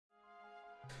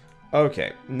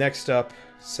Okay, next up,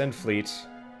 send fleet.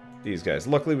 These guys.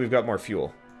 Luckily, we've got more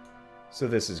fuel. So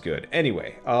this is good.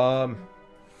 Anyway,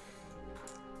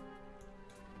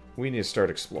 we need to start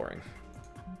exploring.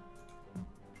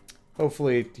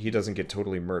 Hopefully, he doesn't get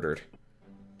totally murdered.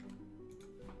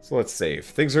 So let's save.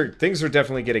 Things are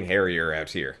definitely getting hairier out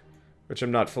here, which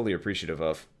I'm not fully appreciative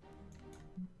of.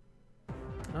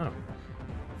 Oh.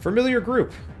 Familiar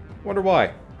group. Wonder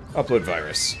why. Upload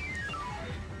virus.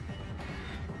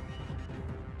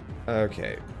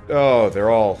 Okay. Oh, they're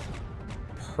all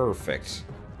perfect.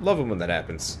 Love them when that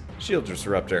happens. Shield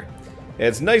disruptor.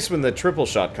 It's nice when the triple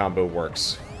shot combo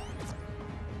works.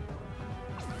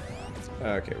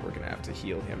 Okay, we're gonna have to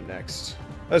heal him next.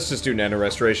 Let's just do nano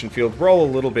restoration field. We're all a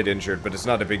little bit injured, but it's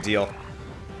not a big deal.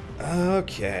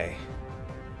 Okay.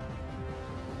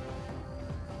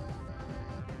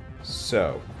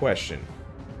 So, question.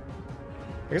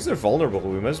 I guess they're vulnerable.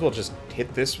 We might as well just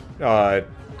hit this, go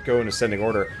in ascending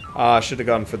order. Should have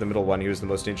gone for the middle one. He was the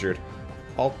most injured.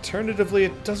 Alternatively,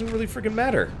 it doesn't really freaking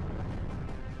matter.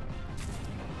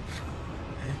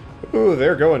 Ooh,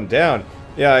 they're going down.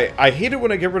 Yeah, I hate it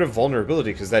when I get rid of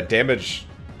vulnerability, because that damage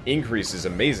increase is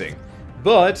amazing.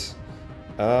 But,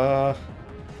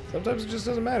 sometimes it just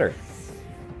doesn't matter.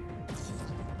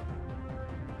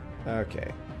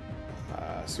 Okay.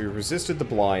 So we resisted the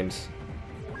blind.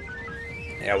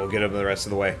 Yeah, we'll get him the rest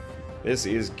of the way. This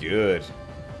is good.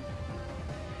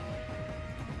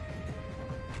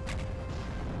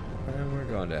 And we're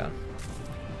going down.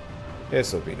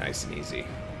 This will be nice and easy.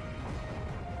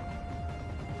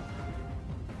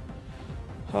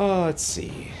 Oh, let's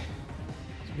see.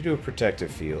 Can we do a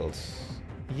protective field?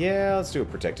 Yeah, let's do a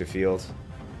protective field.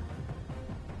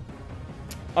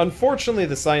 Unfortunately,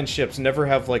 the science ships never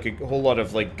have, like, a whole lot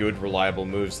of, like, good, reliable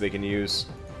moves they can use.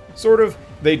 Sort of,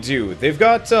 they do. They've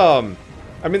got, I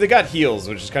mean, they got heals,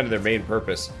 which is kind of their main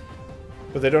purpose.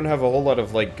 But they don't have a whole lot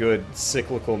of, like, good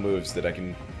cyclical moves that I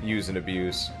can use and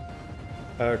abuse.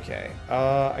 Okay,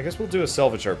 I guess we'll do a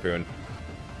salvage harpoon.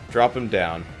 Drop him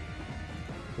down.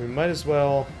 We might as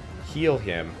well heal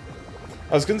him.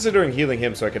 I was considering healing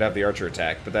him so I could have the archer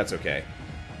attack, but that's okay.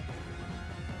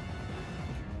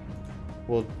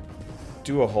 We'll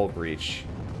do a hull breach.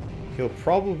 He'll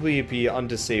probably be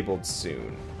undisabled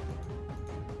soon.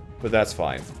 But that's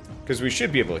fine, because we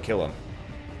should be able to kill him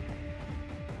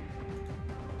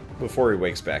before he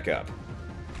wakes back up.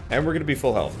 And we're going to be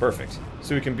full health. Perfect.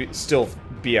 So we can still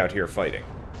be out here fighting.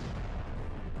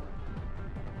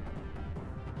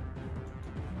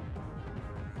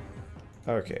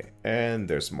 Okay, and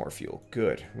there's more fuel.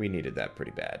 Good. We needed that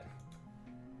pretty bad.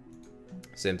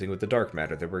 Same thing with the dark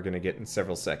matter that we're going to get in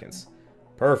several seconds.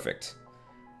 Perfect.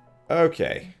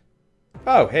 Okay.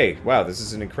 Oh, hey. Wow, this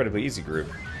is an incredibly easy group.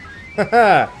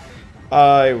 Haha!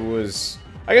 I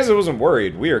guess I wasn't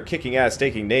worried. We are kicking ass,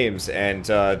 taking names, and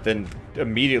then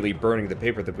immediately burning the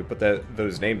paper that we put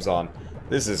those names on.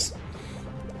 This is...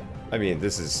 I mean,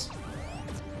 this is...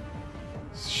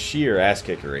 sheer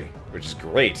ass-kickery, which is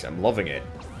great. I'm loving it.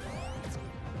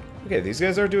 Okay, these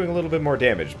guys are doing a little bit more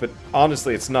damage, but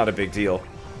honestly, it's not a big deal.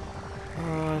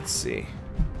 Let's see.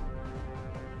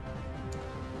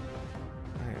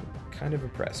 I am kind of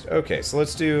impressed. Okay, so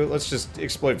let's just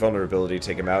exploit vulnerability,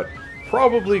 take him out.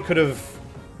 Probably could have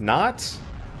not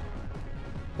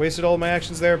wasted all my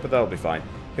actions there, but that'll be fine.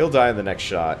 He'll die in the next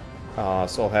shot.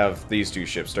 So I'll have these two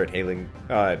ships start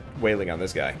wailing on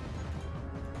this guy.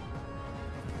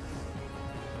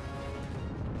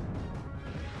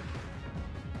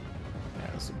 Yeah,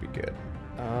 this will be good.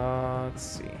 Let's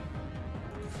see.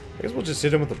 I guess we'll just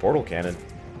hit him with the portal cannon.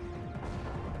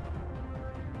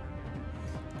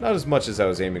 Not as much as I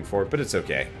was aiming for, but it's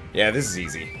okay. Yeah, this is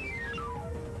easy.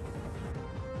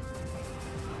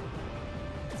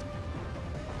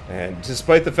 And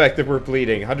despite the fact that we're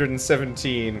bleeding,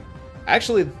 117...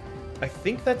 Actually, I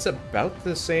think that's about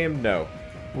the same. No.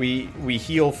 We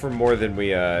heal for more than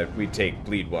we take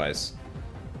bleed-wise.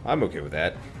 I'm okay with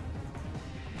that.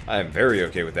 I am very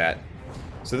okay with that.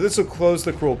 So this will close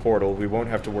the cruel portal. We won't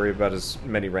have to worry about as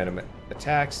many random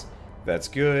attacks. That's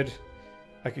good.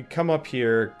 I could come up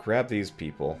here, grab these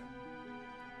people.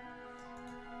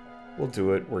 We'll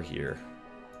do it. We're here.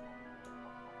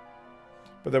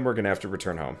 But then we're going to have to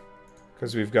return home.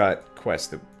 Because we've got quests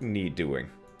that need doing.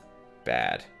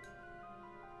 Bad.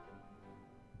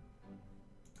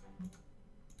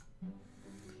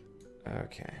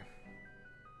 Okay.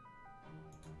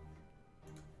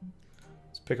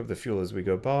 Let's pick up the fuel as we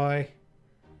go by.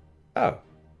 Oh.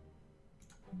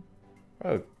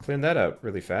 Oh, clean that out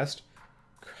really fast.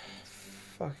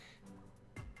 Fuck.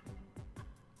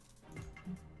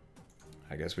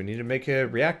 I guess we need to make a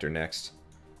reactor next.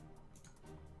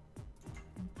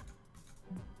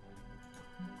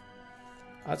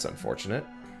 That's unfortunate.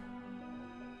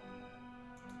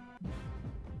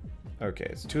 Okay,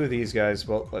 it's 2 of these guys.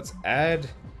 Well, let's add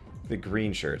the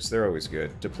green shirts. They're always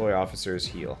good. Deploy officers,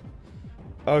 heal.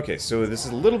 Okay, so this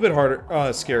is a little bit harder,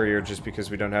 scarier just because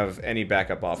we don't have any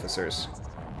backup officers.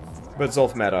 But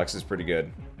Zulf Maddox is pretty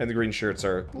good. And the green shirts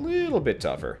are a little bit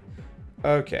tougher.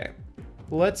 Okay.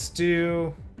 Let's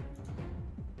do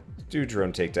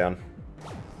drone takedown.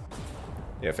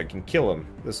 Yeah, if I can kill him,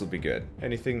 this will be good.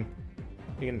 Anything...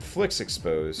 He inflicts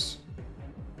expose.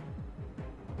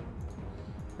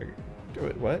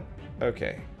 What?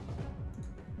 Okay.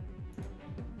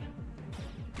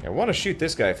 I want to shoot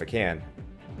this guy if I can.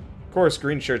 Of course,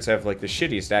 green shirts have, like, the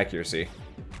shittiest accuracy.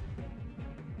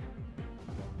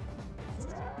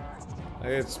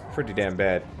 It's pretty damn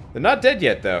bad. They're not dead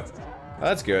yet, though. Oh,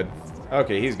 that's good.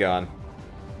 Okay, he's gone.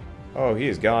 Oh, he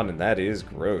is gone, and that is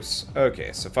gross.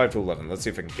 Okay, so 5 to 11. Let's see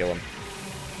if I can kill him.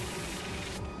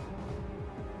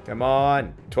 Come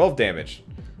on. 12 damage.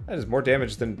 That is more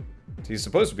damage than he's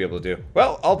supposed to be able to do.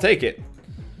 Well, I'll take it.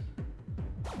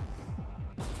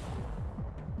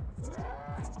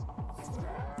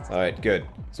 Alright, good.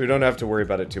 So we don't have to worry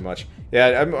about it too much.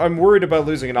 Yeah, I'm worried about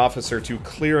losing an officer to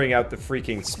clearing out the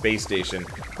freaking space station.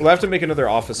 We'll have to make another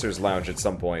officer's lounge at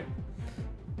some point.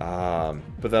 But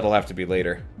that'll have to be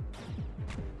later.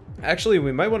 Actually,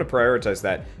 we might want to prioritize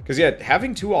that. Because, yeah,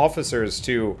 having 2 officers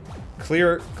to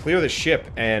clear the ship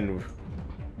and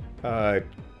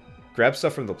grab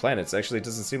stuff from the planets actually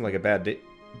doesn't seem like a bad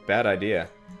idea.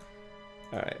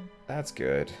 Alright, that's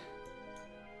good.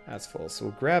 That's full. So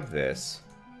we'll grab this.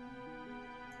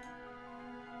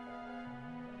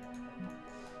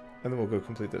 And then we'll go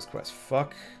complete this quest.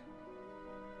 Fuck.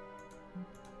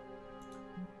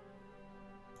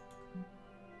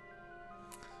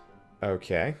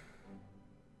 Okay.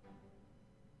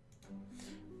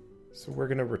 So we're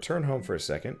gonna return home for a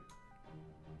second.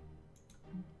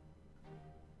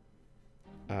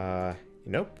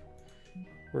 Nope.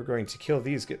 We're going to kill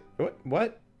these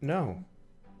What? No.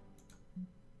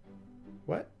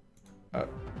 What?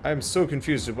 I'm so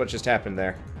confused with what just happened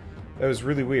there. That was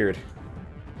really weird.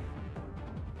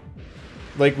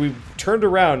 Like, we turned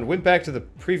around, went back to the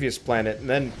previous planet, and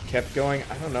then kept going.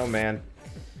 I don't know, man.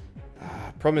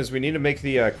 Problem is, we need to make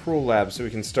the cruel lab so we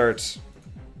can start...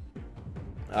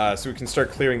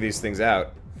 clearing these things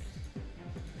out.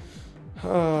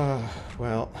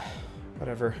 Well,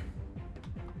 whatever.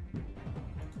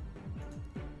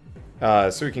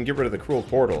 So we can get rid of the cruel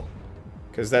portal.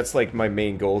 Because that's, like, my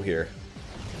main goal here.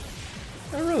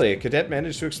 Oh, really? A cadet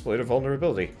managed to exploit a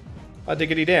vulnerability. Oh,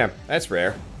 diggity damn. That's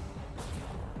rare.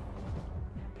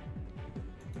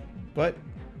 But,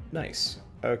 nice.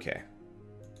 Okay.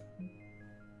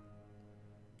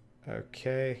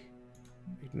 Okay.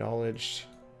 Acknowledged.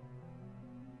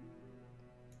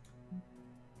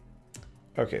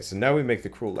 Okay, so now we make the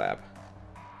cruel lab.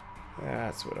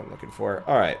 That's what I'm looking for.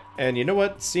 Alright, and you know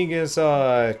what? Seeing as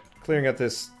clearing out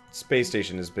this space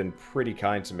station has been pretty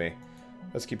kind to me.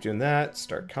 Let's keep doing that.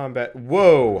 Start combat.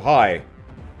 Whoa, hi.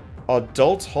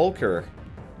 Adult Hulker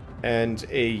and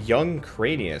a young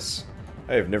Cranius.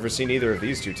 I have never seen either of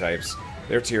these 2 types.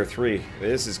 They're tier 3.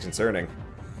 This is concerning.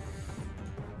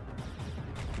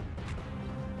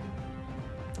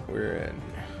 We're in.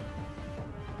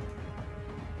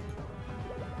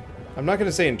 I'm not going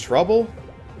to say in trouble,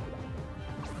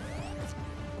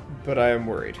 but I am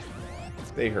worried.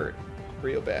 They hurt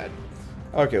real bad.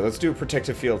 Okay, let's do a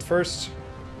protective field first.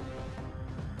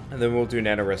 And then we'll do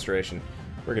nano restoration.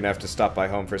 We're going to have to stop by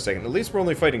home for a second. At least we're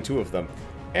only fighting 2 of them.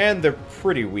 And they're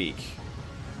pretty weak.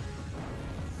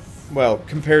 Well,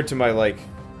 compared to my, like,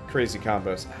 crazy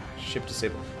combos. Ship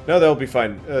disabled. No, that'll be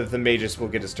fine. The Magus will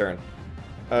get his turn.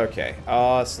 Okay,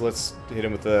 so let's hit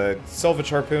him with the salvage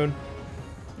harpoon.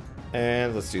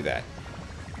 And let's do that.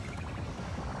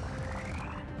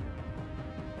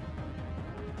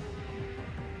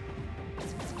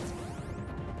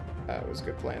 That was a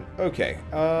good plan. Okay,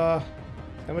 how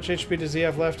much HP does he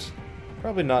have left?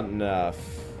 Probably not enough.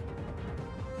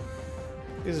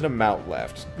 There's an amount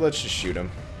left. Let's just shoot him.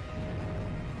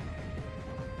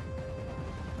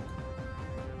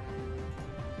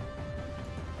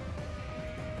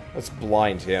 Let's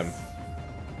blind him.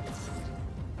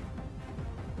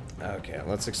 Okay,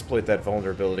 let's exploit that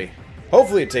vulnerability.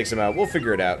 Hopefully it takes him out. We'll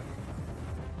figure it out.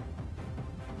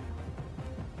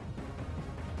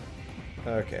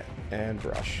 Okay, and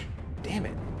brush. Damn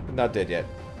it. Not dead yet.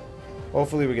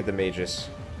 Hopefully we get the Magus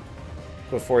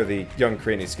before the young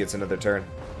Cranius gets another turn.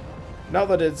 Not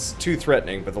that it's too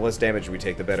threatening, but the less damage we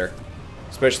take, the better.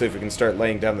 Especially if we can start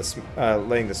laying down the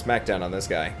laying the smackdown on this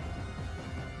guy.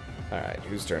 Alright,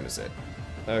 whose turn is it?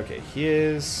 Okay,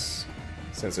 his...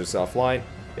 Sensors offline.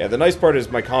 Yeah, the nice part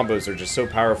is my combos are just so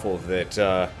powerful that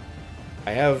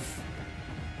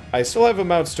I still have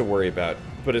amounts to worry about,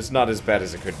 but it's not as bad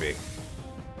as it could be.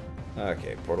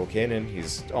 Okay, portal cannon.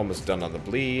 He's almost done on the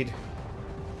bleed.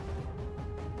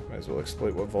 Might as well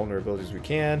exploit what vulnerabilities we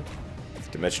can.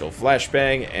 Dimensional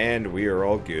flashbang, and we are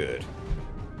all good.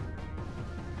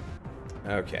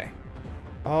 Okay.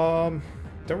 Don't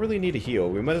really need a heal.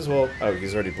 We might as well... Oh,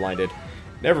 he's already blinded.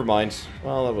 Never mind.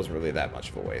 Well, that wasn't really that much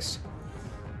of a waste.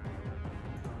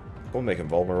 We'll make him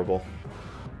vulnerable.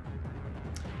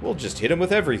 We'll just hit him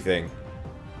with everything.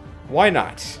 Why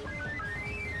not?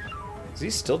 Is he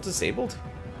still disabled?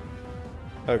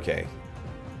 Okay.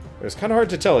 It was kind of hard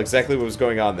to tell exactly what was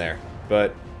going on there,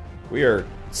 but we are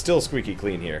still squeaky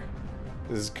clean here.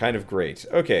 This is kind of great.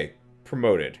 Okay,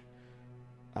 promoted.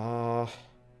 Oh.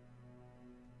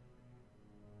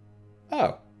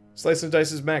 Slice and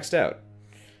dice is maxed out.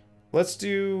 Let's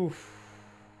do...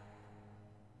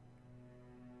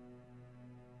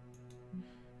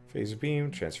 Phaser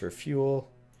beam, transfer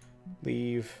fuel,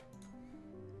 leave.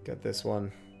 Got this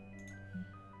one.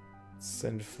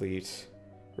 Send fleet.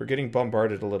 We're getting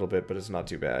bombarded a little bit, but it's not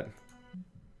too bad.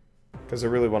 Because I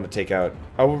really want to take out...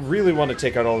 I really want to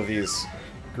take out all of these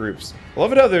groups. I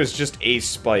love it how there's just a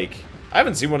spike. I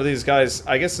haven't seen one of these guys,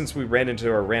 I guess, since we ran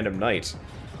into our random night.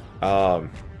 But,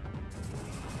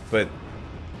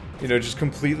 you know, just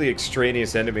completely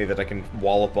extraneous enemy that I can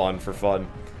wallop on for fun.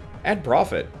 And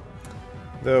profit.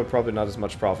 Though probably not as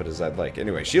much profit as I'd like.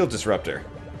 Anyway, shield disruptor.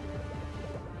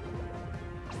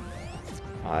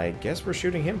 I guess we're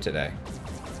shooting him today.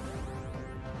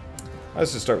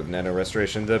 Let's just start with nano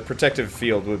restoration. The protective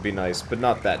field would be nice, but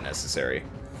not that necessary.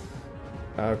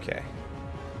 Okay.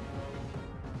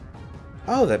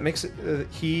 Oh, that makes it...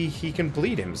 he can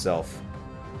bleed himself.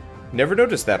 Never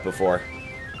noticed that before.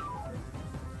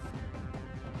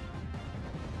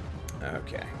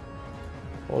 Okay.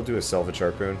 We'll do a salvage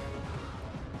harpoon.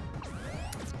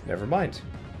 Never mind.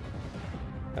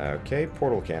 Okay,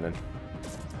 portal cannon.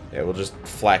 Yeah, we'll just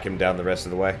flak him down the rest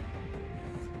of the way.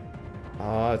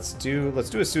 Let's do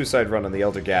a suicide run on the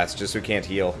Elder Gas, just so we can't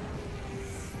heal.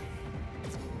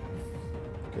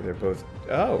 Okay, they're both...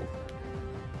 Oh!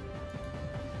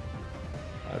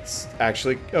 That's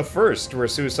actually a first, where a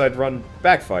suicide run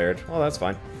backfired. Well, that's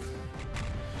fine.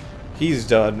 He's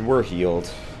done. We're healed.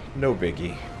 No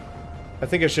biggie. I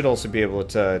think I should also be able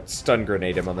to stun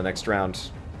grenade him on the next round.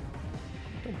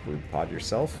 Don't blue pod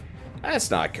yourself.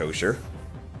 That's not kosher.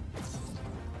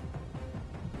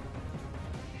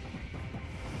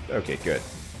 Okay, good.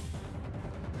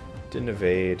 Didn't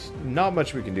evade. Not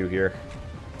much we can do here.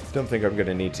 Don't think I'm going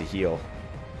to need to heal.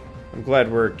 I'm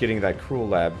glad we're getting that cruel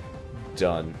lab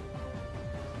done.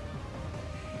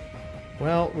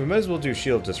 Well, we might as well do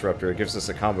shield disruptor. It gives us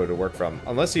a combo to work from.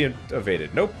 Unless he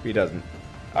evaded. Nope, he doesn't.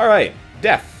 Alright,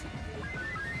 death.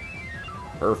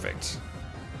 Perfect.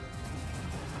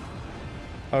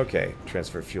 Okay,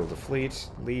 transfer fuel to fleet.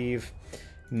 Leave.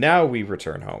 Now we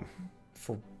return home.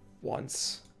 For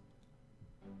once.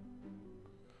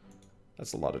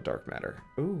 That's a lot of dark matter.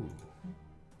 Ooh.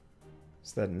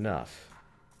 Is that enough?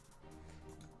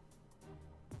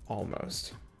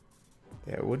 Almost.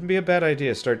 Yeah, it wouldn't be a bad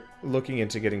idea to start looking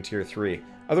into getting tier 3.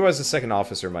 Otherwise, the second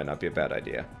officer might not be a bad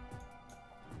idea.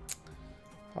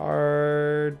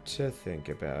 Hard to think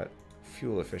about.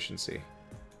 Fuel efficiency.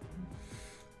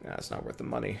 Nah, it's not worth the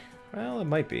money. Well, it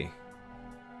might be.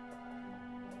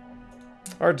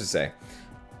 Hard to say.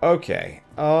 Okay.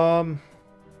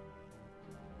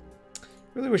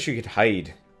 Really wish you could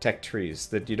hide tech trees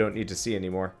that you don't need to see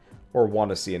anymore. Or want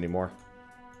to see anymore.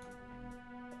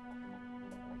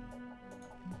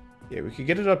 Yeah, we could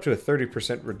get it up to a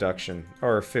 30% reduction.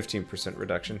 Or a 15%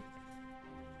 reduction.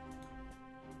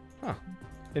 Huh.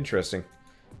 Interesting.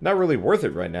 Not really worth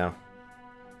it right now.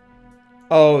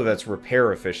 Oh, that's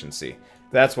repair efficiency.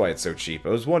 That's why it's so cheap. I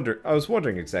was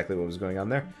wondering exactly what was going on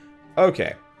there.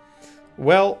 Okay.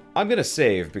 Well, I'm going to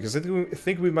save, because I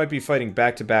think we might be fighting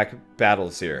back-to-back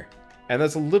battles here. And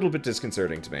that's a little bit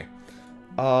disconcerting to me.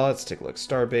 Let's take a look.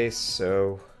 Starbase,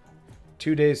 so...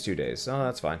 2 days, 2 days. Oh,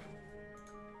 that's fine.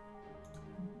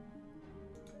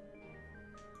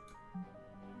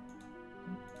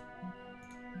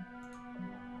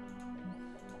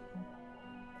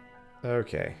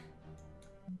 Okay.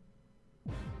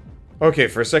 Okay,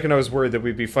 for a second I was worried that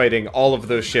we'd be fighting all of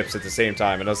those ships at the same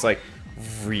time, and I was like,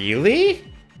 really?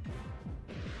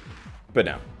 But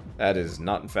no, that is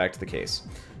not in fact the case.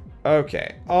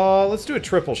 Okay, let's do a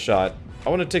triple shot. I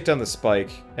want to take down the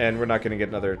spike, and we're not going to get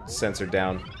another sensor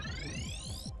down.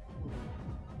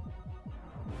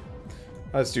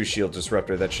 Let's do Shield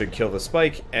Disruptor. That should kill the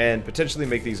spike and potentially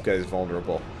make these guys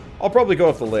vulnerable. I'll probably go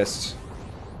off the list.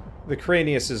 The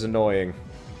Cranius is annoying,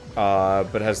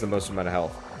 but has the most amount of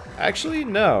health. Actually,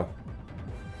 no.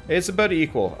 It's about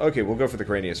equal. Okay, we'll go for the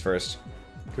Cranius first,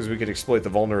 because we could exploit the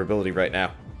vulnerability right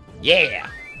now. Yeah!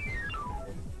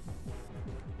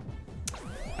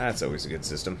 That's always a good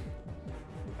system.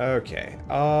 Okay.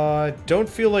 Don't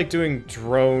feel like doing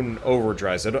drone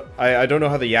overdrives. I don't know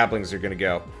how the Yablings are gonna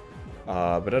go.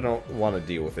 But I don't want to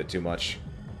deal with it too much.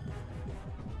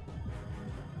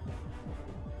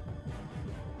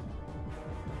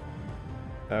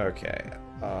 Okay.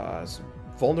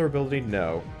 Vulnerability,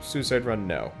 no. Suicide run,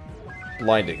 no.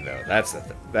 Blinding, though. That's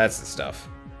the stuff.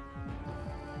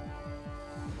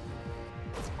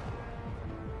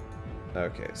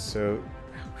 Okay, so...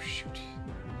 Oh, shoot.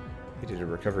 He did a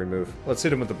recovery move. Let's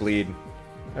hit him with the bleed.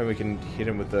 And we can hit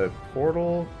him with the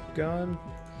portal gun.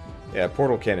 Yeah,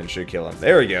 portal cannon should kill him.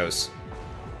 There he goes.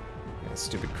 Yeah,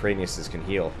 stupid Craniuses can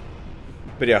heal.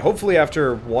 But yeah, hopefully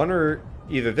after one or...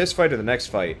 either this fight or the next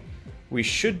fight, we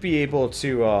should be able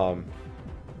to,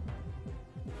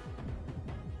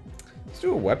 let's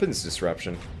do a weapons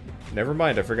disruption. Never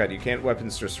mind, I forgot. You can't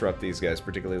weapons disrupt these guys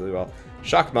particularly well.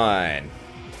 Shock Mine.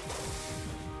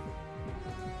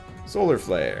 Solar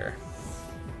Flare.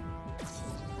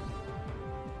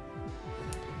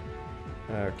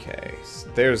 Okay, so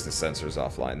there's the sensors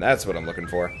offline. That's what I'm looking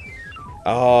for.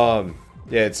 Yeah,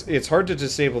 it's hard to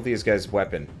disable these guys'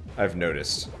 weapon, I've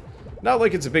noticed. Not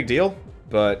like it's a big deal,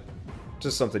 but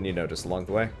just something you notice along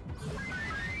the way.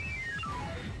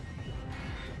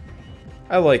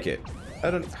 I like it. I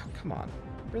don't... Oh, come on.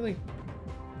 Really?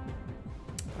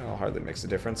 Oh, hardly makes a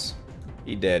difference.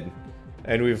 He dead.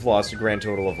 And we've lost a grand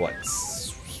total of what?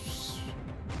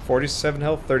 47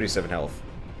 health? 37 health.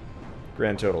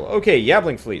 Grand total. Okay,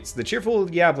 Yabling fleets. The cheerful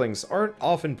Yablings aren't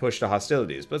often pushed to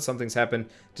hostilities, but something's happened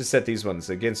to set these ones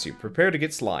against you. Prepare to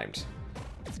get slimed.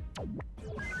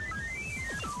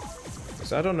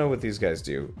 So I don't know what these guys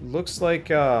do. Looks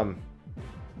like,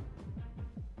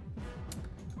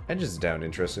 engine's down,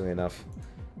 interestingly enough.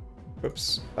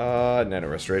 Oops. Nano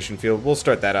Restoration Field. We'll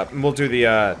start that up, and we'll do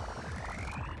the,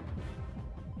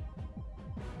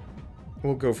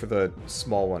 we'll go for the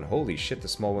small one. Holy shit, the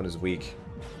small one is weak.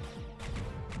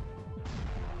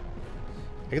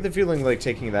 I get the feeling like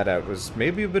taking that out was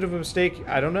maybe a bit of a mistake.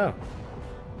 I don't know.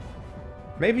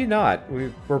 Maybe not.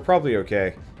 We're probably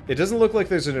okay. It doesn't look like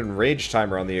there's an enrage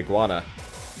timer on the iguana.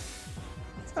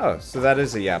 Oh, so that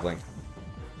is a Yabling.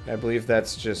 I believe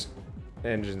that's just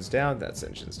engines down. That's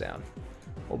engines down.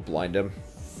 We'll blind him.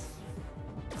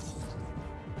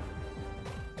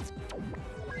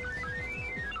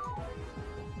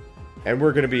 And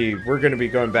we're gonna be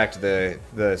going back to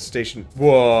the station.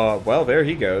 Whoa! Well, there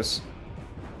he goes.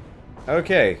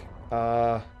 Okay.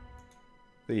 The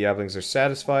Yablings are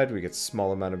satisfied. We get a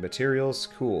small amount of materials.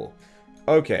 Cool.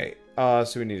 Okay.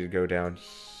 So we need to go down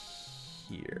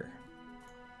here.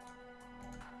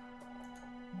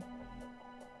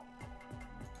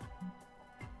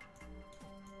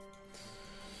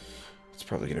 It's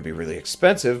probably going to be really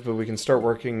expensive, but we can start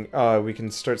working. We can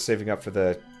start saving up for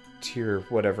the tier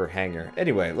whatever hangar.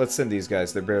 Anyway, let's send these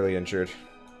guys. They're barely injured.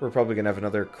 We're probably going to have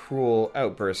another cruel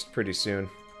outburst pretty soon.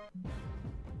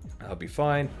 I'll be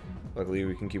fine. Luckily,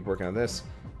 we can keep working on this.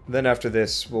 Then after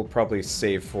this, we'll probably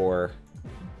save for...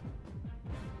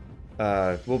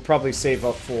 we'll probably save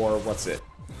up for... what's it?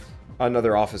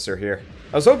 Another officer here.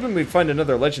 I was hoping we'd find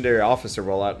another legendary officer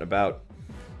while out and about,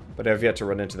 but I've yet to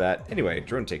run into that. Anyway,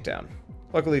 drone takedown.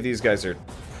 Luckily, these guys are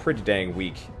pretty dang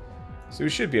weak, so we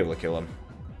should be able to kill them.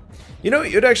 You know,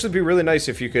 it would actually be really nice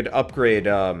if you could upgrade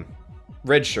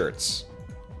red shirts,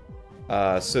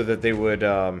 so that they would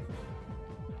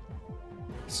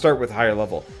start with higher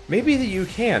level. Maybe that you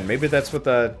can. Maybe that's what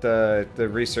the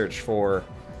research for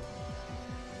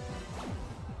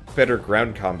better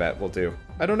ground combat will do.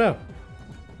 I don't know.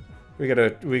 We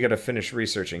gotta finish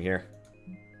researching here.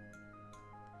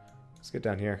 Let's get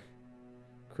down here.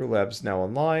 Crew labs now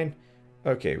online.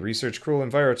 Okay, research cruel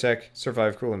envirotech,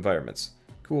 survive cruel environments.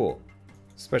 Cool.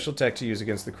 Special tech to use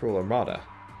against the cruel armada.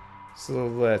 So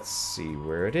let's see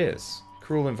where it is.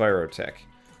 Cruel envirotech.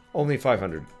 Only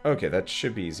 500. Okay, that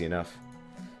should be easy enough.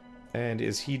 And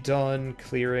is he done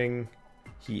clearing?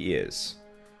 He is.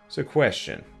 So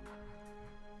question.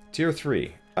 Tier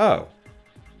 3. Oh.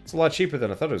 It's a lot cheaper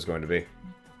than I thought it was going to be.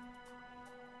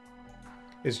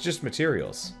 It's just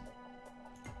materials.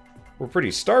 We're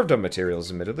pretty starved on materials,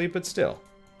 admittedly, but still.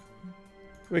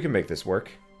 We can make this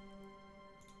work.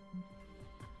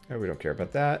 Oh, we don't care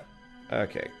about that.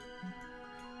 Okay.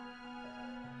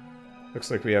 Looks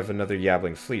like we have another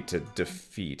Yabbling fleet to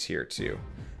defeat here, too.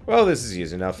 Well, this is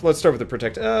easy enough. Let's start with the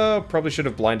protect... Oh, probably should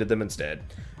have blinded them instead.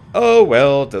 Oh,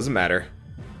 well, doesn't matter.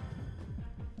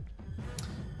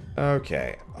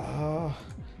 Okay.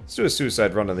 Let's do a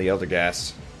suicide run on the Elder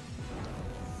Gas.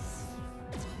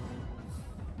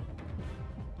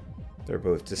 They're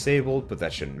both disabled, but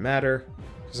that shouldn't matter,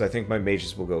 because I think my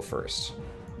mages will go first.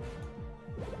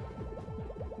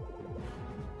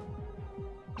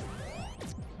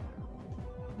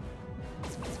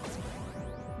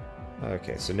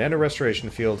 Okay, so Nano Restoration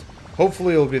Field.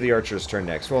 Hopefully it'll be the Archer's turn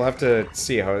next. We'll have to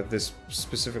see how this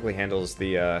specifically handles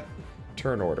the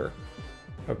turn order.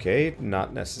 Okay,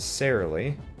 not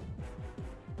necessarily.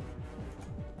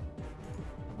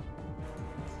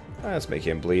 Let's make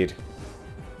him bleed.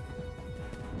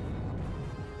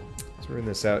 Let's rune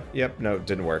this out. Yep, no, it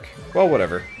didn't work. Well,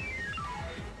 whatever.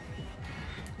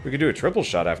 We could do a triple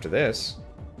shot after this.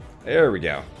 There we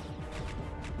go.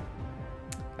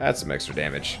 That's some extra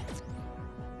damage.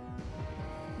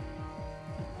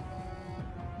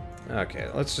 Okay,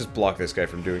 let's just block this guy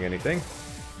from doing anything.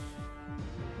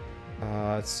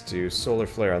 Let's do Solar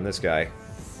Flare on this guy.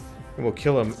 And we'll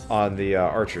kill him on the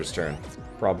Archer's turn.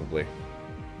 Probably.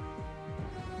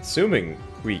 Assuming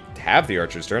we have the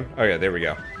Archer's turn. Oh yeah, there we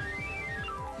go.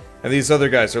 And these other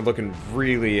guys are looking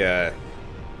really, the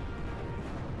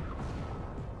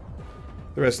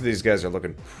rest of these guys are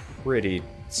looking pretty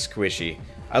squishy.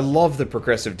 I love the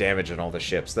progressive damage on all the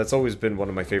ships. That's always been one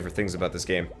of my favorite things about this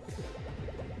game.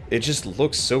 It just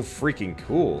looks so freaking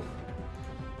cool.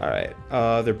 Alright,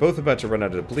 they're both about to run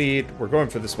out of bleed. We're going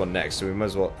for this one next, so we might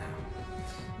as well...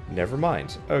 Never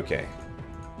mind. Okay.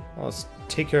 Well, let's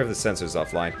take care of the sensors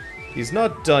offline. He's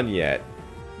not done yet.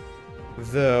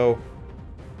 Though...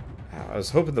 I was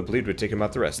hoping the bleed would take him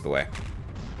out the rest of the way.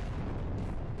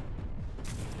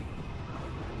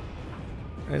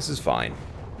 This is fine.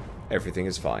 Everything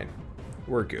is fine.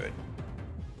 We're good.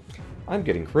 I'm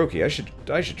getting croaky. I should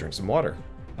drink some water.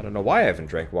 I don't know why I haven't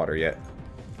drank water yet.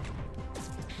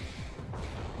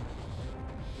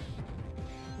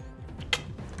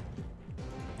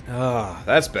 Ah,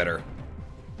 that's better.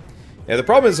 Yeah, the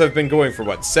problem is I've been going for,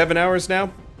 what, 7 hours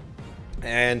now?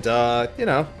 And, you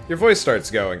know, your voice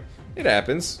starts going. It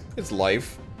happens. It's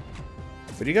life.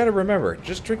 But you gotta remember,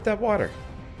 just drink that water.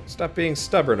 Stop being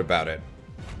stubborn about it.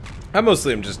 I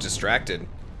mostly am just distracted.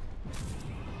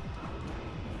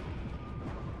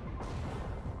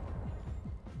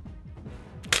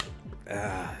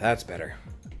 Ah, that's better.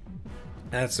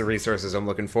 That's the resources I'm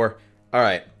looking for.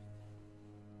 Alright.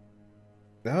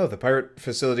 Oh, the pirate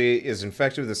facility is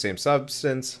infected with the same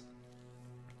substance.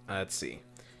 Let's see.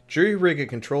 Jury rig a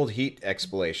controlled heat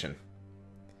explanation.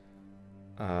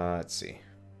 Let's see.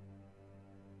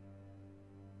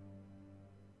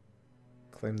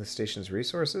 Claim the station's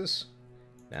resources?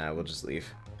 Nah, we'll just leave.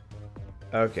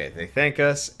 Okay, they thank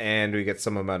us, and we get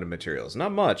some amount of materials.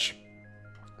 Not much,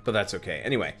 but that's okay.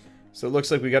 Anyway, so it looks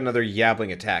like we got another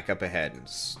Yabbling attack up ahead.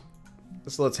 So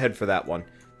let's head for that one.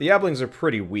 The Yabblings are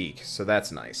pretty weak, so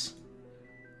that's nice.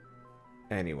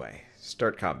 Anyway,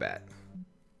 start combat.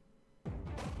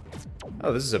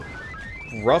 Oh, this is a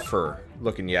rougher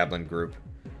looking Yabbling group.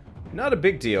 Not a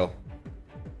big deal,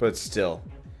 but still.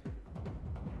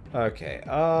 Okay,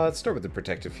 let's start with the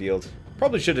protective field.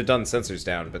 Probably should have done sensors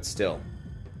down, but still.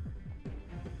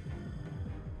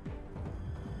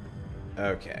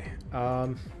 Okay,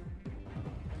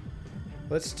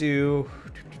 let's do...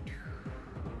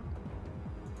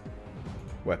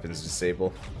 Weapons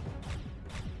disable.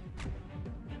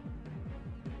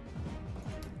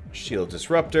 Shield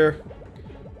disruptor.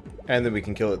 And then we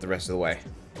can kill it the rest of the way.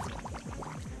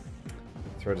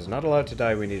 Threat is not allowed to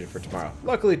die, we need it for tomorrow.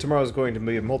 Luckily, tomorrow is going to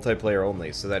be multiplayer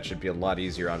only, so that should be a lot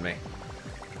easier on me.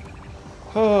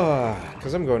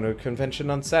 Because I'm going to a convention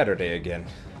on Saturday again.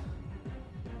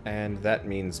 And that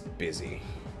means busy.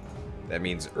 That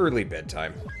means early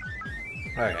bedtime.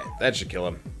 Alright, that should kill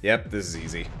him. Yep, this is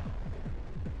easy.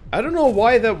 I don't know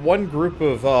why that one group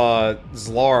of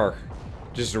Zlar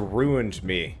just ruined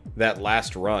me that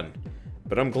last run.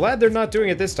 But I'm glad they're not doing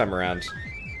it this time around.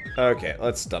 Okay,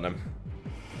 let's stun him.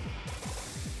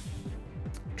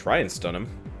 Try and stun him.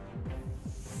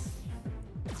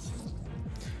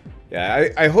 Yeah,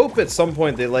 I hope at some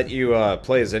point they let you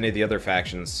play as any of the other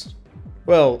factions.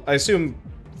 Well, I assume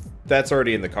that's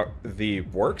already in the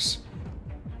works.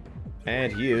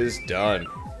 And he is done.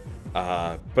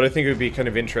 But I think it would be kind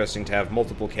of interesting to have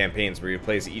multiple campaigns where you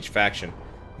play as each faction.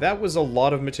 That was a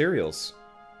lot of materials.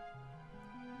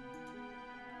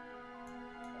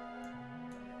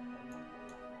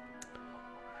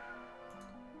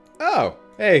 Oh,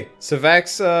 hey,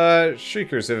 Savak's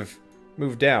Shriekers have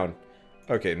moved down.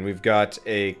 Okay, and we've got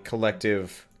a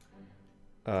collective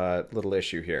little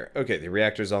issue here. Okay, the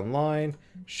reactor's online.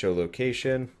 Show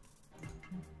location.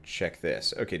 Check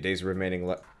this. Okay, days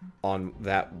remaining on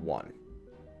that one.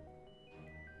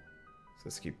 So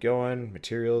let's keep going.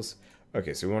 Materials.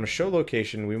 Okay, so we want to show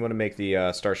location. We want to make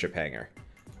the starship hangar.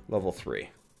 Level 3.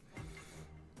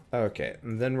 Okay,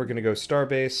 and then we're going to go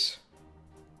Starbase.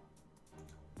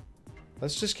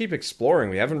 Let's just keep exploring.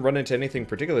 We haven't run into anything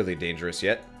particularly dangerous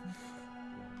yet.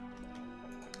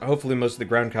 Hopefully most of the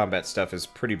ground combat stuff is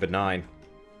pretty benign.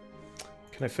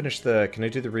 Can I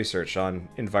do the research on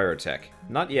Envirotech?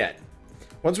 Not yet.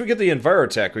 Once we get the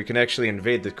Envirotech, we can actually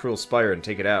invade the cruel Spire and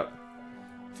take it out.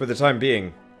 For the time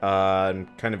being, I'm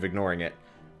kind of ignoring it.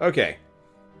 Okay.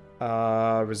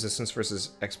 Resistance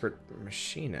versus expert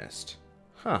machinist.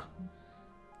 Huh.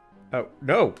 Oh,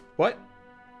 no! What?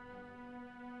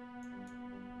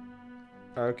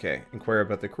 Okay. Inquire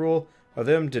about the cruel. Oh,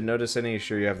 them. Didn't notice any.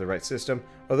 Sure you have the right system.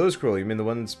 Oh, those cruel. You mean the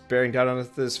ones bearing down on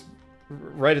us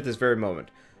right at this very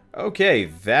moment. Okay,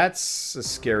 that's a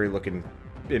scary looking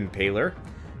impaler.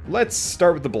 Let's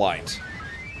start with the blind.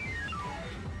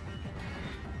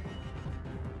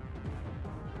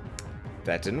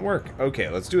 That didn't work. Okay,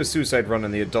 let's do a suicide run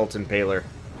on the adult impaler.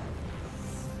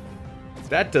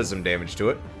 That does some damage to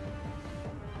it.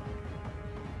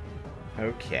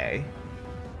 Okay.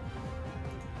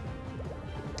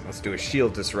 Let's do a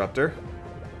shield disruptor.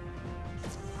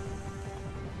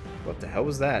 What the hell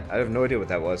was that? I have no idea what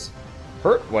that was.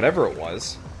 Hurt whatever it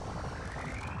was.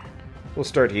 We'll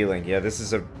start healing. Yeah, this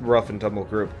is a rough and tumble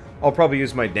group. I'll probably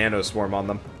use my nano swarm on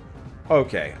them.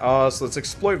 Okay, so let's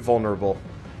exploit vulnerable.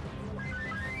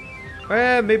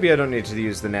 Maybe I don't need to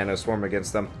use the nano swarm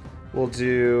against them. We'll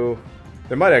do...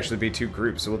 There might actually be two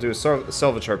groups, so we'll do a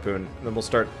salvage harpoon, and then we'll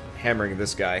start hammering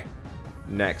this guy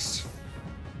next.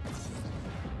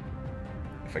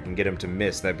 If I can get him to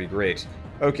miss, that'd be great.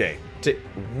 Okay.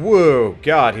 Whoa!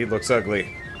 God, he looks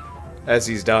ugly. As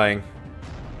he's dying.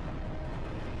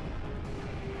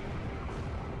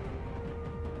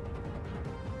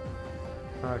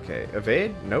 Okay.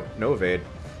 Evade? Nope. No evade.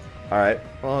 Alright.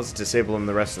 Well, let's disable him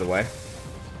the rest of the way.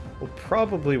 We'll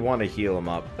probably want to heal him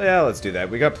up. Yeah, let's do that.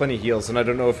 We got plenty of heals, and I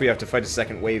don't know if we have to fight a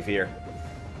second wave here.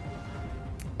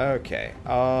 Okay.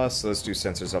 So let's do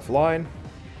sensors offline.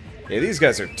 Yeah, these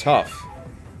guys are tough.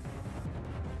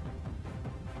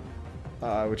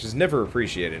 Which is never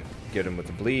appreciated. Get him with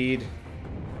the bleed.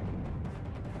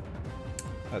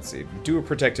 Let's see. Do a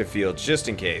protective field, just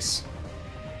in case.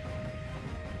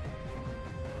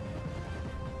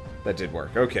 That did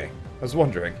work. Okay. I was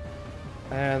wondering.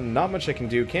 And not much I can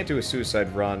do. Can't do a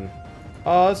suicide run.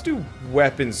 Let's do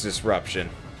weapons disruption.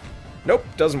 Nope,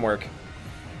 doesn't work.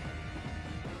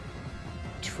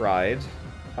 Tried.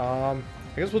 I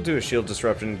guess we'll do a shield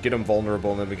disruption, get him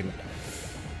vulnerable, and then we can...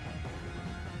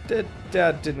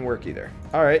 That didn't work either.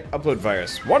 Alright, upload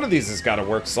virus. One of these has got to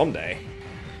work someday.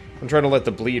 I'm trying to let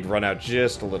the bleed run out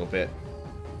just a little bit.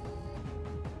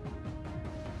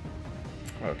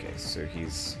 Okay, so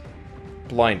he's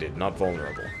blinded, not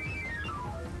vulnerable.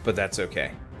 But that's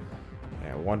okay.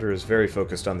 Yeah, Wander is very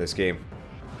focused on this game.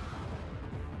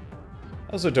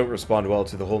 I also don't respond well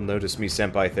to the whole notice me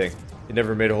senpai thing. It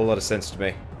never made a whole lot of sense to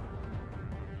me.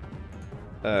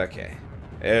 Okay,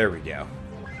 there we go.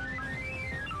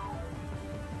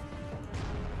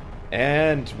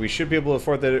 And we should be able to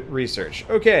afford the research.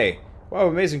 Okay. Wow,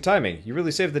 amazing timing. You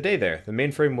really saved the day there. The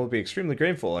mainframe will be extremely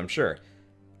grateful, I'm sure.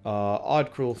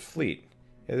 Odd, cruel fleet.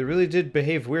 Yeah, they really did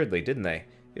behave weirdly, didn't they?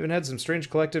 Even had some strange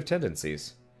collective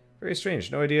tendencies. Very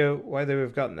strange. No idea why they would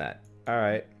have gotten that.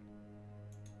 Alright.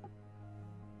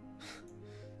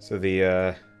 So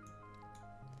the,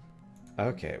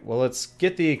 Okay, well let's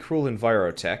get the cruel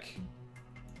Envirotech.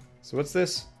 So what's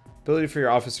this? Ability for your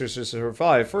officers to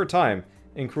survive for a time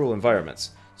in cruel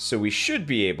environments. So we should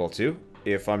be able to,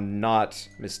 if I'm not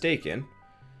mistaken.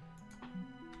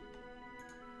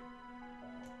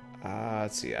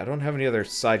 Let's see, I don't have any other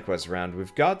side quests around.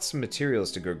 We've got some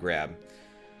materials to go grab.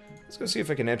 Let's go see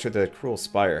if I can enter the cruel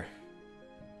Spire.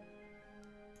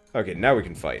 Okay, now we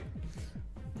can fight.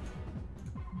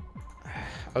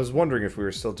 I was wondering if we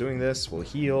were still doing this. We'll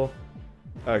heal.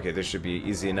 Okay, this should be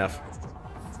easy enough.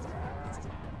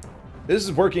 This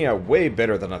is working out way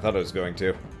better than I thought it was going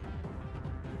to.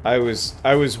 I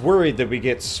was worried that we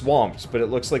get swamped, but it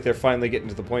looks like they're finally getting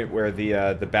to the point where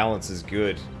the balance is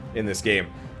good in this game,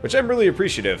 which I'm really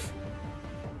appreciative.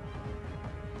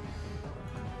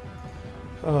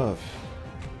 Oh.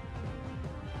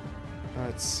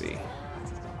 Let's see.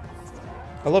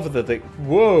 I love it that they...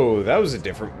 Whoa, that was a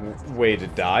different way to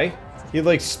die. He,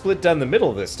 like, split down the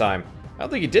middle this time. I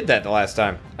don't think he did that the last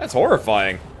time. That's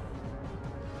horrifying.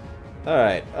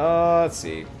 Alright, let's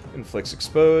see. Inflicts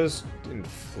exposed.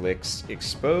 Inflicts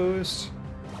exposed.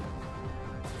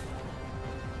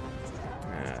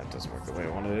 It doesn't work the way I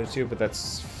wanted it to, but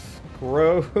that's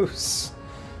gross.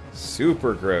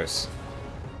 Super gross.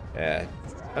 Yeah.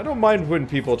 I don't mind when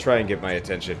people try and get my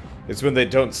attention. It's when they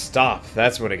don't stop.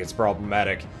 That's when it gets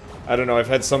problematic. I don't know, I've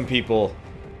had some people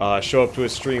show up to a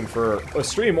stream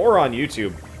or on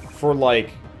YouTube for like,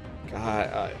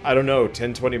 I don't know,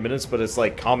 10-20 minutes, but it's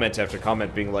like comment after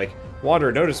comment being like,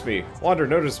 Wander, notice me. Wander,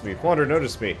 notice me. Wander,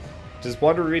 notice me. Does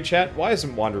Wander read chat? Why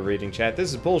isn't Wander reading chat?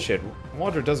 This is bullshit.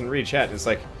 Wander doesn't read chat. And it's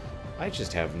like, I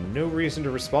just have no reason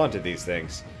to respond to these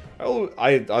things.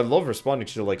 I love responding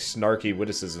to like snarky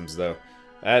witticisms though.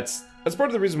 That's part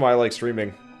of the reason why I like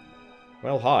streaming.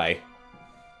 Well, hi.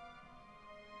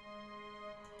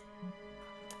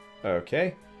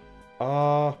 Okay.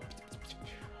 I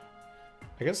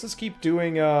guess let's keep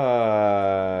doing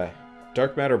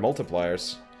dark matter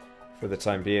multipliers for the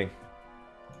time being.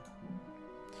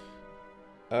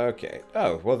 Okay.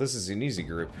 Oh, well, this is an easy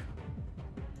group.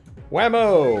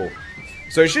 Whammo!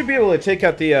 So I should be able to take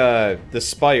out the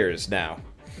spires now.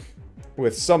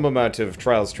 With some amount of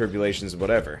trials, tribulations,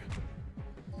 whatever.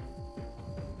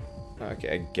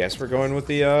 Okay, I guess we're going with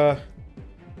the,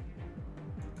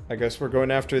 I guess we're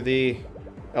going after the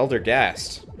Elder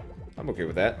Ghast. I'm okay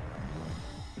with that.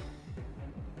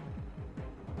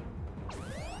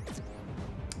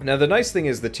 Now, the nice thing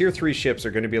is the Tier 3 ships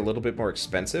are going to be a little bit more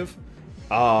expensive.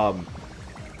 So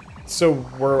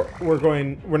we're not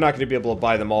going to be able to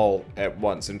buy them all at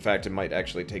once. In fact, it might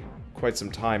actually take quite some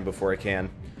time before I can.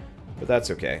 But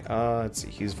that's okay. Let's see,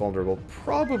 he's vulnerable.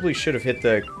 Probably should have hit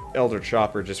the Elder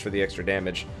Chopper just for the extra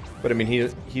damage. But I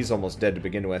mean, he's almost dead to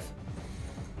begin with.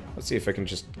 Let's see if I can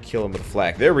just kill him with a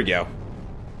flak. There we go.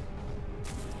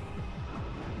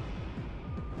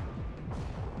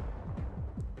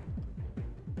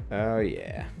 Oh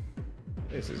yeah.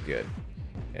 This is good.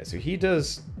 Yeah, so he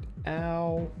does...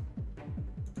 Ow.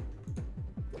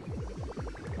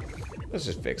 Let's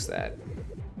just fix that.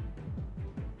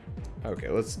 Okay,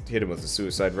 let's hit him with a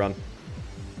suicide run.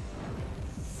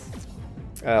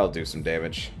 That'll do some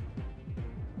damage.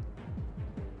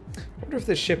 I wonder if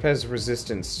this ship has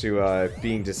resistance to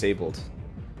being disabled.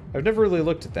 I've never really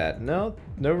looked at that. No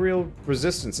real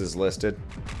resistance is listed.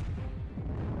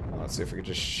 Let's see if we can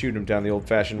just shoot him down the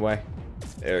old-fashioned way.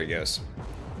 There he goes.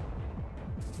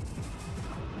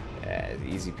 Yeah,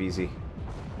 easy peasy.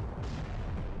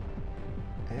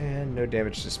 And no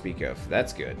damage to speak of.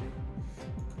 That's good.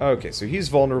 Okay, so he's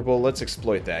vulnerable. Let's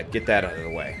exploit that. Get that out of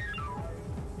the way.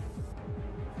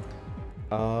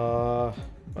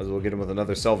 Might as well get him with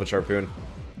another salvage harpoon.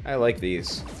 I like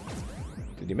these.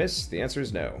 Did you miss? The answer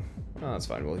is no. Oh, that's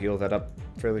fine. We'll heal that up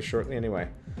fairly shortly anyway.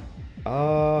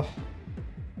 Oh.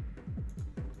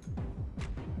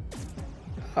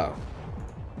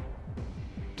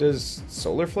 Does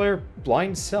Solar Flare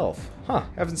blind self? Huh,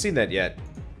 haven't seen that yet.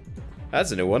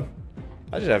 That's a new one.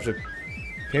 I just have to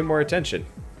pay more attention.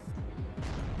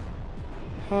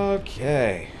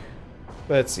 Okay.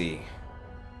 Let's see.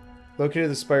 Located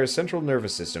the Spire's central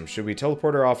nervous system. Should we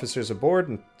teleport our officers aboard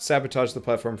and sabotage the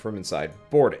platform from inside?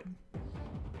 Board it.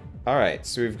 Alright,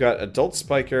 so we've got Adult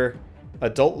Spiker,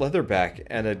 Adult Leatherback,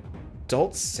 and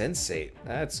Adult Sensate.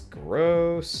 That's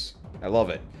gross. I love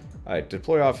it. Alright,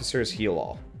 deploy officers, heal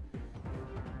all.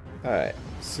 Alright,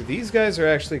 so these guys are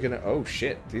actually gonna... Oh,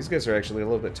 shit. These guys are actually a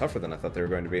little bit tougher than I thought they were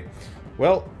going to be.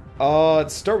 Well,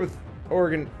 let's start with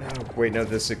Oregon... Oh, wait, no,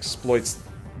 this exploits,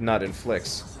 not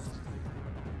inflicts.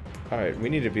 Alright, we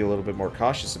need to be a little bit more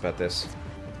cautious about this.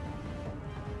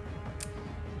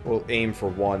 We'll aim for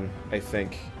one, I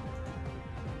think.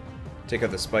 Take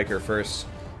out the Spiker first.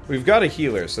 We've got a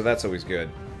healer, so that's always good.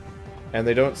 And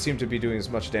they don't seem to be doing as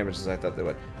much damage as I thought they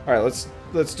would. Alright,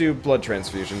 let's do blood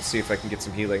transfusion, see if I can get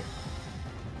some healing.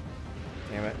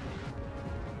 Damn it.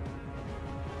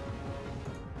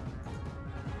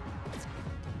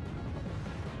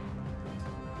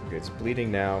 Okay, it's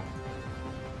bleeding now.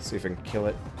 Let's see if I can kill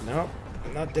it. Nope,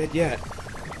 I'm not dead yet.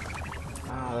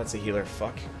 Ah, that's a healer,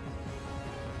 fuck.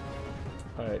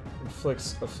 Alright,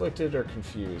 inflicts afflicted or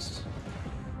confused.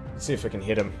 Let's see if I can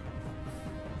hit him.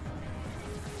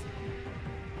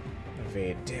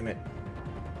 Evade, damn it.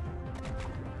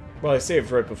 Well, I saved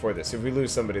right before this. If we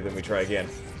lose somebody, then we try again.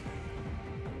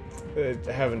 I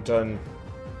haven't done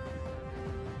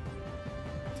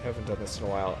this in a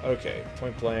while. Okay,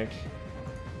 point blank.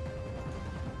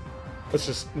 Let's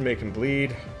just make him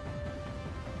bleed.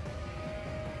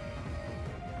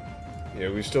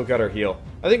 Yeah, we've still got our heal.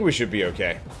 I think we should be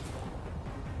okay.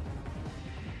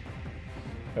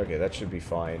 Okay, that should be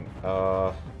fine.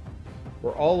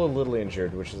 We're all a little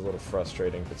injured, which is a little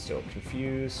frustrating, but still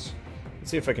confused. Let's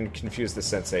see if I can confuse the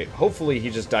sensei. Hopefully he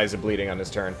just dies of bleeding on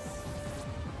his turn.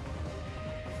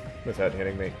 Without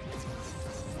hitting me.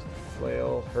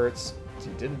 Flail hurts.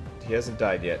 He hasn't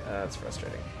died yet. That's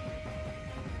frustrating.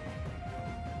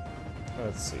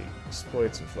 Let's see.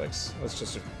 Exploits, inflicts. Let's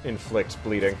just inflict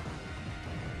bleeding.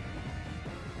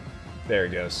 There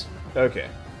he goes. Okay.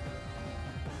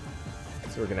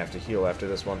 So we're gonna have to heal after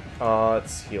this one.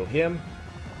 Let's heal him.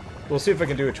 We'll see if I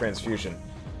can do a transfusion.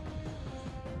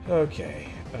 Okay.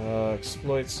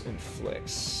 Exploits,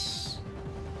 inflicts.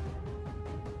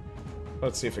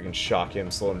 Let's see if I can shock him,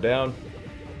 slow him down.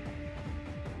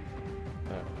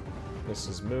 This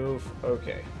is move.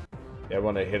 Okay. Yeah, I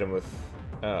want to hit him with...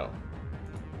 Oh.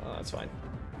 Oh, that's fine.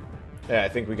 Yeah, I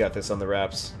think we got this on the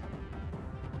wraps.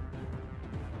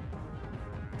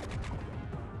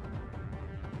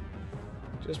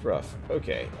 Just rough.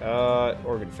 Okay.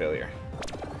 Organ failure.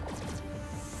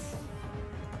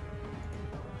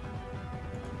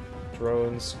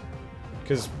 Drones.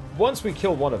 Because once we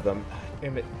kill one of them...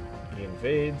 Damn it. He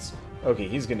invades. Okay,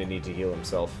 he's going to need to heal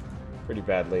himself pretty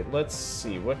badly. Let's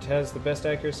see. What has the best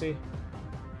accuracy?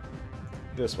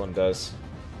 This one does.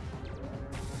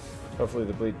 Hopefully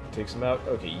the bleed takes him out.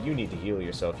 Okay, you need to heal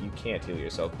yourself. You can't heal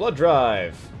yourself. Blood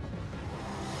drive!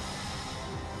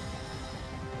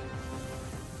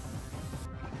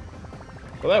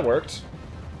 Well, that worked.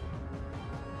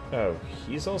 Oh,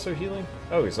 he's also healing?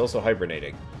 Oh, he's also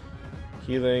hibernating.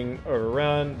 Healing,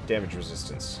 overrun, damage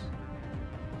resistance.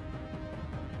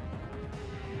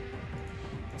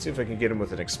 Let's see if I can get him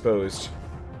with an exposed.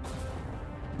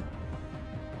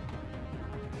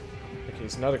 Okay,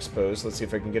 he's not exposed. Let's see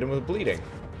if I can get him with bleeding.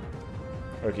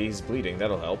 Okay, he's bleeding.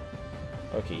 That'll help.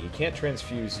 Okay, he can't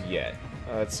transfuse yet.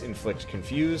 Let's inflict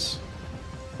confuse.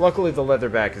 Luckily, the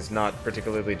leatherback is not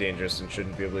particularly dangerous and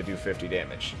shouldn't be able to do 50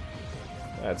 damage.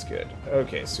 That's good.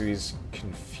 Okay, so he's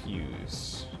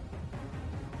confused.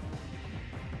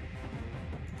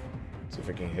 See if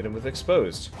I can hit him with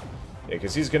exposed. Yeah,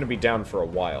 because he's going to be down for a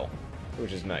while,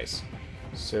 which is nice.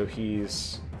 So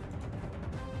he's...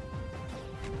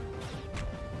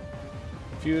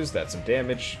 confused, that's some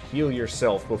damage. Heal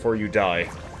yourself before you die.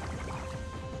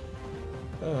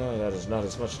 That is not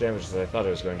as much damage as I thought it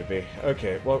was going to be.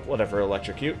 Okay, well, whatever,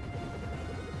 electrocute.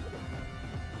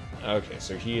 Okay,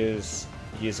 so he is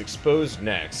exposed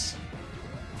next.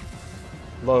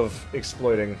 Love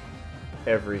exploiting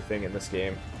everything in this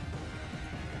game.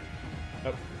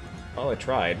 Oh, well, I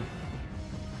tried.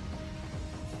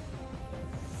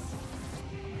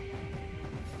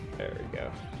 There we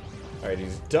go. Alright,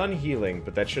 he's done healing,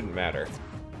 but that shouldn't matter.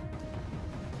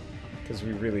 Because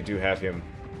we really do have him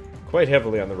quite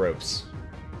heavily on the ropes.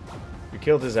 We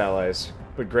killed his allies,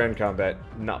 but grand combat,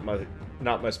 not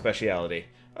my speciality.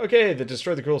 Okay, the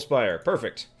destroy the cruel spire.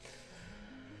 Perfect.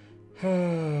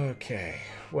 Okay,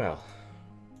 well...